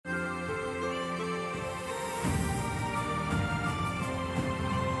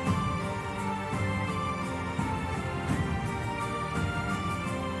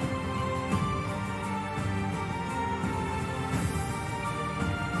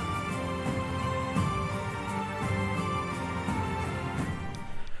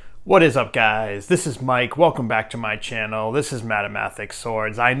What is up, guys? This is Mike. Welcome back to my channel. This is Mathematics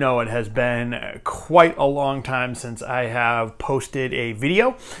Swords. I know it has been quite a long time since I have posted a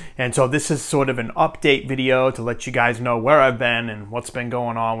video, and so this is sort of an update video to let you guys know where I've been and what's been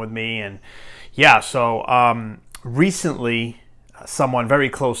going on with me. And yeah, so recently someone very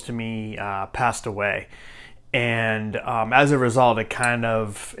close to me passed away, and as a result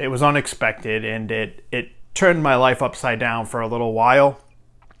it was unexpected, and it turned my life upside down for a little while.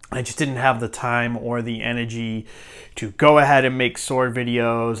 I just didn't have the time or the energy to go ahead and make sword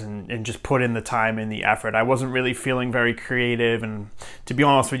videos and just put in the time and the effort. I wasn't really feeling very creative, and to be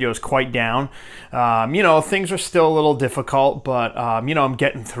honest with you, I was quite down. You know, things are still a little difficult, but you know, I'm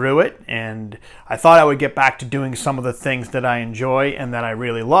getting through it, and I thought I would get back to doing some of the things that I enjoy and that I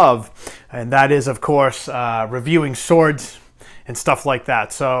really love, and that is, of course, reviewing swords and stuff like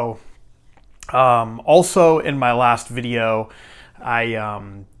that. So also in my last video, I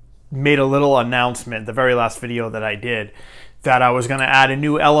made a little announcement, the very last video that I did, that I was going to add a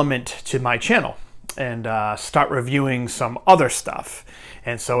new element to my channel and start reviewing some other stuff.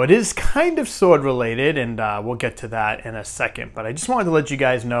 And so it is kind of sword related, and we'll get to that in a second. But I just wanted to let you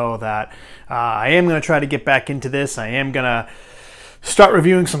guys know that I am going to try to get back into this. I am going to start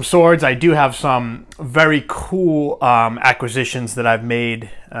reviewing some swords. I do have some very cool acquisitions that I've made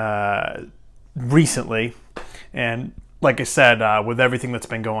recently, and like I said, with everything that's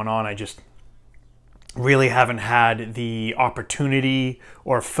been going on, I just really haven't had the opportunity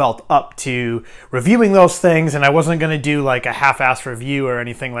or felt up to reviewing those things, and I wasn't going to do like a half-assed review or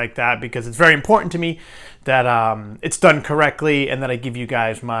anything like that, because it's very important to me that it's done correctly and that I give you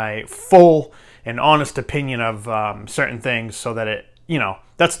guys my full and honest opinion of certain things, so that it, you know,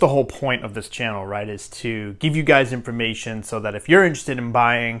 that's the whole point of this channel, right, is to give you guys information so that if you're interested in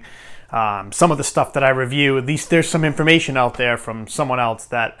buying some of the stuff that I review, at least there's some information out there from someone else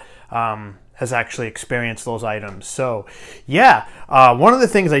that has actually experienced those items. So yeah, one of the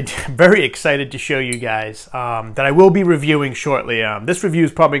things I'm very excited to show you guys that I will be reviewing shortly. This review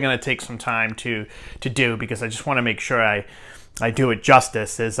is probably going to take some time to do, because I just want to make sure I do it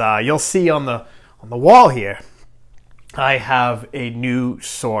justice. Is you'll see on the wall here, I have a new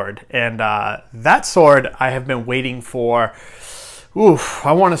sword, and that sword I have been waiting for,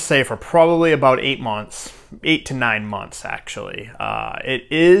 I want to say for probably about 8 months, 8 to 9 months actually. It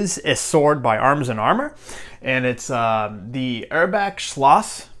is a sword by Arms and Armor, and it's the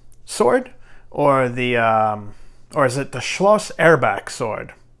SCHLOSS sword, or the or is it the SCHLOSS ERBACH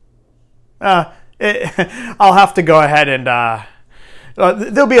sword? I'll have to go ahead and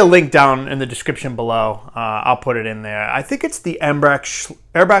there'll be a link down in the description below. I'll put it in there. I think it's the ERBACH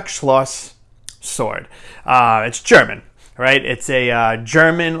SCHLOSS sword. It's German. Right, it's a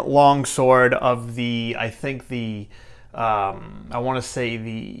German longsword of the, I think the, I want to say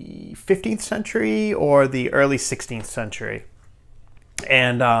the 15th century or the early 16th century.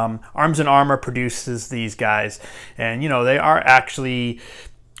 And Arms and Armor produces these guys, and you know, they are actually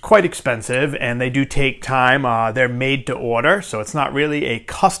quite expensive, and they do take time. They're made to order, so it's not really a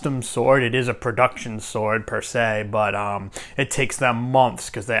custom sword. It is a production sword per se, but it takes them months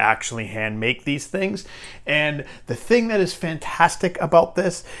because they actually hand make these things. And the thing that is fantastic about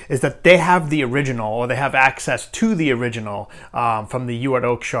this is that they have the original, or they have access to the original from the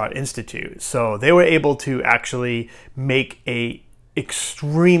OAKESHOTT Institute. So they were able to actually make a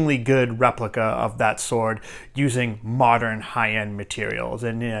extremely good replica of that sword using modern high-end materials.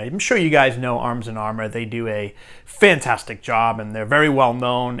 And I'm sure you guys know Arms and Armor. They do a fantastic job, and they're very well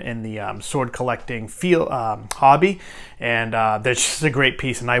known in the sword collecting hobby, and they're just a great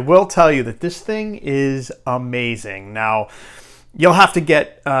piece. And I will tell you that this thing is amazing. Now, you'll have to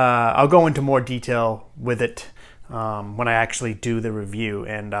get I'll go into more detail with it when I actually do the review.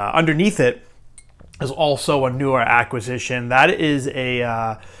 And underneath it is also a newer acquisition. That is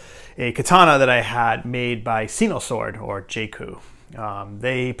a katana that I had made by Sword, or Jaku.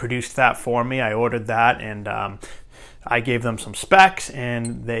 They produced that for me. I ordered that, and I gave them some specs,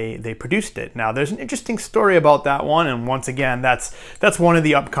 and they produced it. Now, there's an interesting story about that one, and once again, that's one of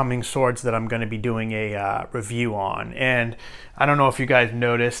the upcoming swords that I'm going to be doing a review on. And I don't know if you guys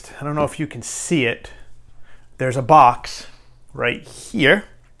noticed, I don't know if you can see it, there's a box right here.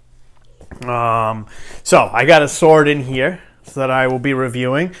 So I got a sword in here that I will be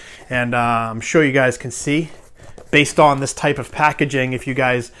reviewing, and I'm sure you guys can see, based on this type of packaging, if you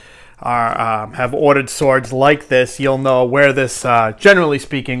guys are have ordered swords like this, you'll know where this, generally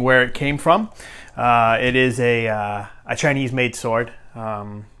speaking, where it came from. It is a Chinese-made sword.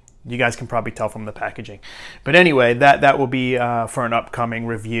 You guys can probably tell from the packaging. But anyway, that will be for an upcoming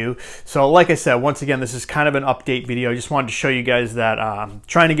review. So like I said, once again, this is kind of an update video. I just wanted to show you guys that I'm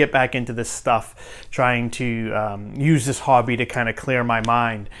trying to get back into this stuff, trying to use this hobby to kind of clear my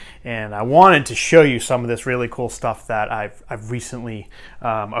mind. And I wanted to show you some of this really cool stuff that I've recently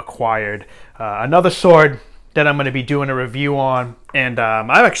acquired. Another sword that I'm going to be doing a review on. And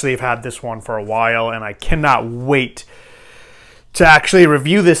I actually have had this one for a while, and I cannot wait to actually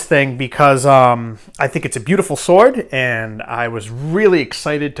review this thing because I think it's a beautiful sword, and I was really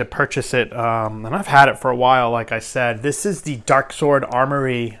excited to purchase it. And I've had it for a while, like I said. This is the Dark Sword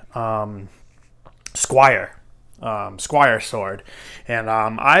Armory Squire sword, and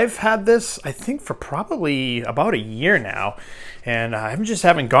I've had this, I think, for probably about a year now, and I just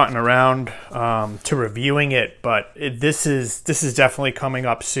haven't gotten around to reviewing it. But this is definitely coming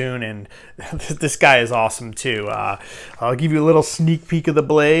up soon, and this guy is awesome too. I'll give you a little sneak peek of the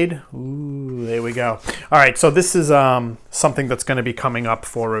blade. Ooh, there we go. All right, so this is something that's going to be coming up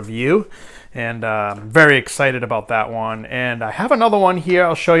for review, and I'm very excited about that one. And I have another one here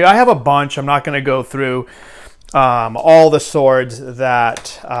I'll show you. I have a bunch. I'm not going to go through all the swords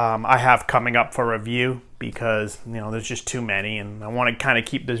that I have coming up for review because, you know, there's just too many, and I want to kind of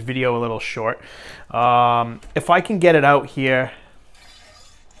keep this video a little short. If I can get it out here.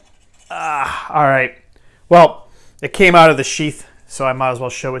 All right. Well, it came out of the sheath, so I might as well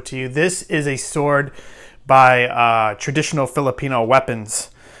show it to you. This is a sword by Traditional Filipino Weapons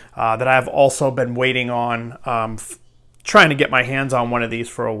that I've also been waiting on, trying to get my hands on one of these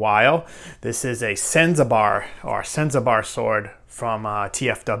for a while. This is a Senzabar sword from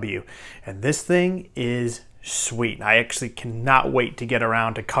TFW, and this thing is sweet. I actually cannot wait to get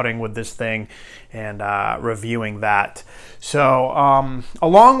around to cutting with this thing and reviewing that. So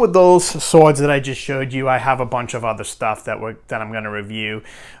along with those swords that I just showed you, I have a bunch of other stuff that I'm going to review.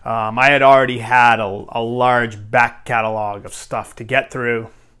 I had already had a large back catalog of stuff to get through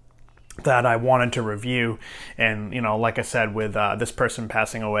that I wanted to review, and you know, like I said, with this person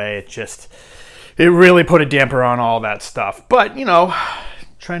passing away, it really put a damper on all that stuff. But you know,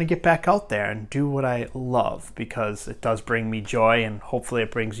 trying to get back out there and do what I love, because it does bring me joy, and hopefully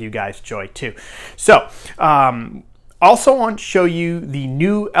it brings you guys joy too. So also want to show you the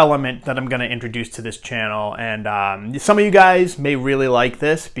new element that I'm going to introduce to this channel, and some of you guys may really like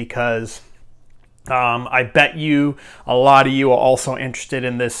this because I bet you a lot of you are also interested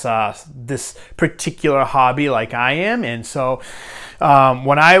in this this particular hobby like I am. And so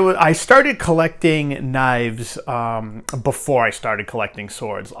when I started collecting knives before I started collecting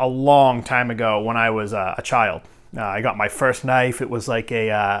swords a long time ago when I was a child. I got my first knife. It was like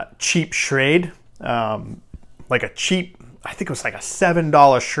a cheap Schrade, like a cheap, I think it was like a $7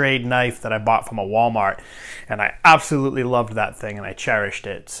 Schrade knife that I bought from a Walmart, and I absolutely loved that thing and I cherished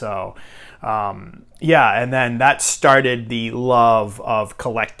it. So yeah, and then that started the love of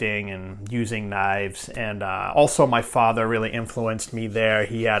collecting and using knives, and also my father really influenced me there.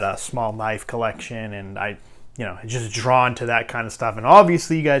 He had a small knife collection, and I, you know, just drawn to that kind of stuff. And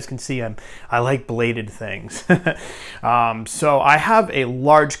obviously you guys can see I like bladed things. So I have a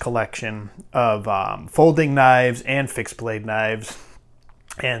large collection of folding knives and fixed blade knives.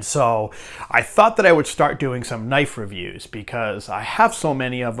 And so I thought that I would start doing some knife reviews because I have so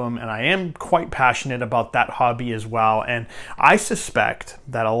many of them, and I am quite passionate about that hobby as well. And I suspect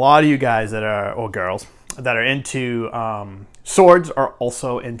that a lot of you guys that are, or girls, that are into swords are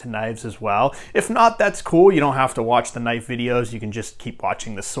also into knives as well. If not, that's cool. You don't have to watch the knife videos. You can just keep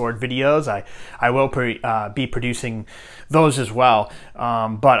watching the sword videos. I will be producing those as well.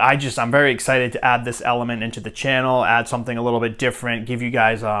 But I'm very excited to add this element into the channel, add something a little bit different, give you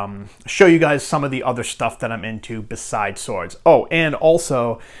guys, show you guys some of the other stuff that I'm into besides swords. Oh, and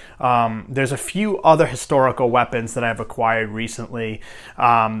also, there's a few other historical weapons that I've acquired recently,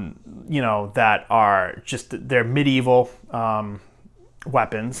 you know, that are they're medieval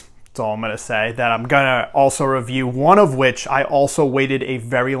weapons. That's all I'm going to say, that I'm going to also review, one of which I also waited a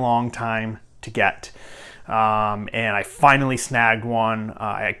very long time to get. And I finally snagged one.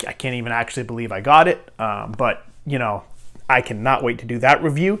 I can't even actually believe I got it, but you know, I cannot wait to do that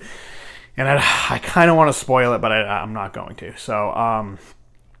review. And I kind of want to spoil it, but I'm not going to. So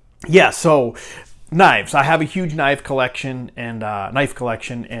yeah, so knives. I have a huge knife collection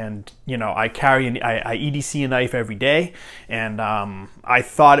and you know, I carry I EDC a knife every day, and I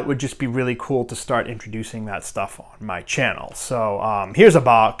thought it would just be really cool to start introducing that stuff on my channel. So here's a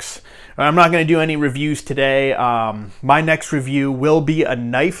box. I'm not going to do any reviews today. My next review will be a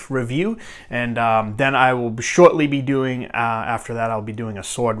knife review, and then I will shortly be doing, after that I'll be doing a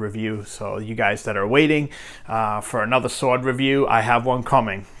sword review. So you guys that are waiting for another sword review, I have one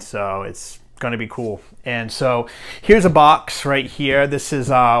coming. So it's going to be cool. And so here's a box right here. This is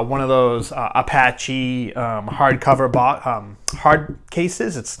one of those Apache hardcover hard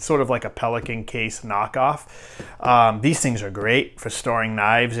cases. It's sort of like a Pelican case knockoff. These things are great for storing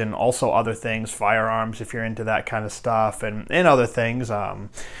knives and also other things, firearms if you're into that kind of stuff, and other things.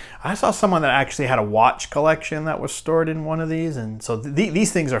 I saw someone that actually had a watch collection that was stored in one of these, and so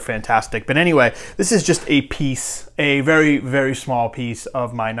these things are fantastic. But anyway, this is just a piece, a very, very small piece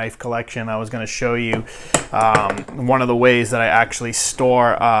of my knife collection. I was going to show you one of the ways that I actually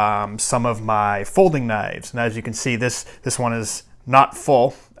store some of my folding knives. And as you can see, this one is not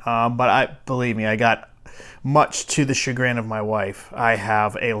full, but believe me, I got, much to the chagrin of my wife, I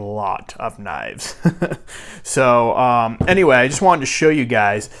have a lot of knives. So anyway, I just wanted to show you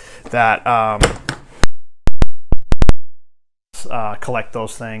guys that collect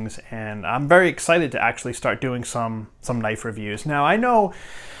those things, and I'm very excited to actually start doing some knife reviews. Now I know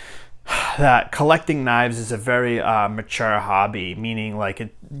that collecting knives is a very mature hobby, meaning like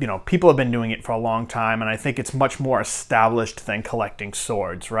you know, people have been doing it for a long time, and I think it's much more established than collecting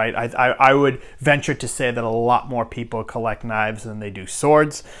swords, right? I would venture to say that a lot more people collect knives than they do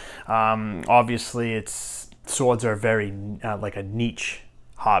swords. Obviously, swords are very like a niche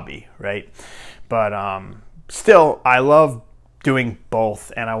hobby, right? But still, I love doing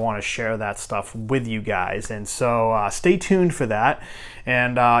both, and I want to share that stuff with you guys, and so stay tuned for that.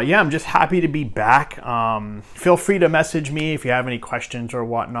 And yeah, I'm just happy to be back. Feel free to message me if you have any questions or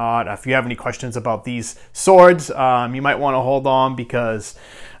whatnot. If you have any questions about these swords, you might want to hold on, because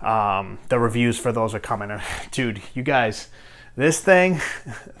the reviews for those are coming. Dude, you guys, this thing,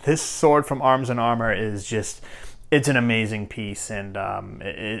 this sword from Arms and Armor is just, it's an amazing piece, and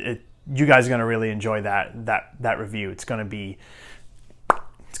you guys are going to really enjoy that review. It's going to be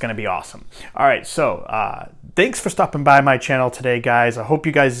awesome. All right, so thanks for stopping by my channel today, guys. I hope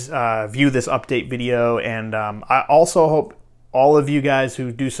you guys view this update video, and I also hope all of you guys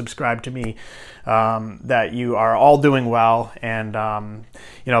who do subscribe to me, that you are all doing well, and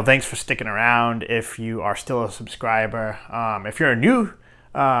you know, thanks for sticking around if you are still a subscriber. If you're a new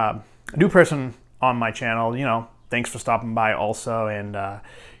person on my channel, you know, thanks for stopping by also, and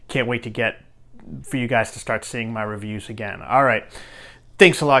can't wait for you guys to start seeing my reviews again. All right.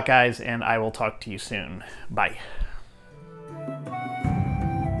 Thanks a lot, guys, and I will talk to you soon. Bye.